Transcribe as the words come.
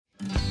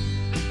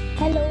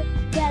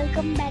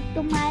welcome back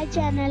to my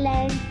channel,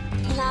 and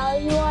now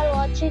you are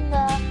watching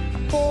a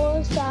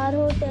 4-star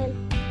hotel.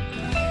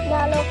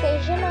 The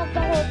location of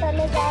the hotel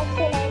is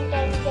excellent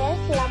and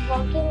guests love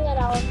walking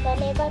around the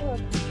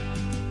neighborhood.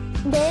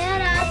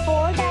 There are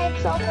 4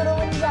 types of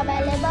rooms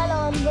available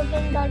on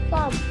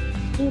booking.com.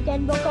 You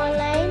can book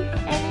online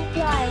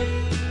anytime.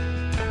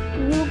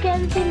 You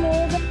can see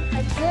more than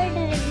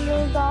 100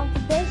 reviews of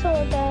this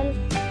hotel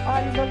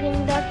on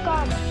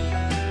booking.com.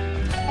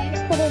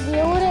 Its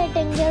review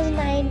rating is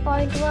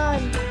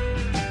 9.1,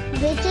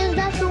 which is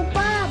the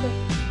superb.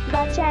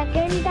 The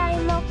check-in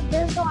time of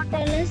this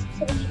hotel is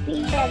 3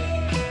 p.m.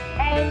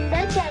 and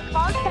the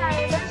check-out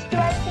time is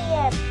 12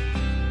 p.m.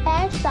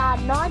 Pets are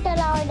not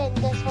allowed in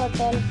this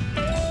hotel.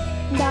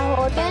 The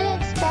hotel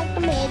accepts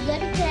major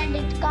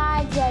credit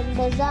cards and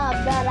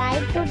reserves the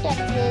right to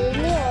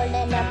temporarily hold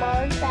an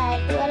amount prior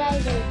to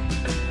arrival.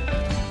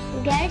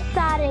 Guests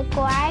are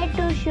required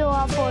to show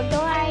a photo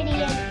ID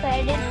and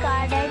credit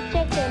card at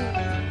check-in.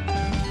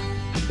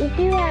 If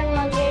you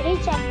have already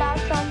checked out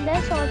from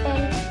this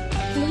hotel,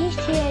 please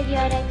share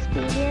your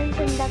experience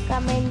in the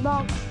comment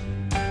box.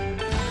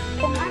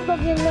 For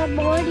booking or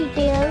more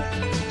details,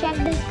 check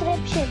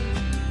description.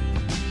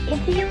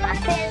 If you are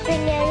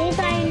facing any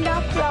kind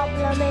of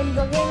problem in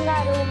booking a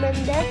room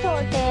in this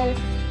hotel,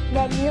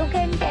 then you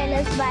can tell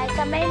us by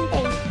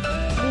commenting.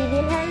 We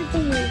will help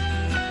you.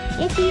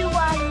 If you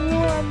are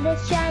new on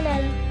this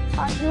channel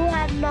or you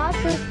have not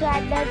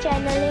subscribed our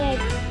channel yet,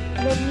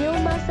 then you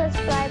must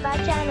subscribe our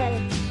channel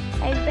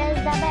and press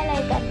the bell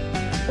icon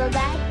so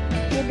that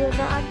you do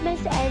not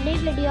miss any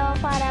video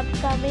of our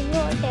upcoming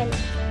hotel.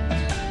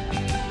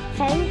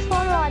 Thanks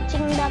for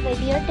watching the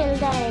video till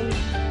the end.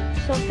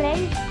 So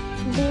friends,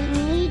 we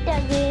meet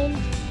again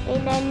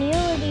in a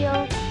new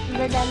video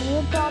with a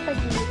new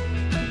property.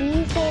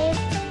 Be safe,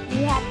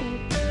 be happy.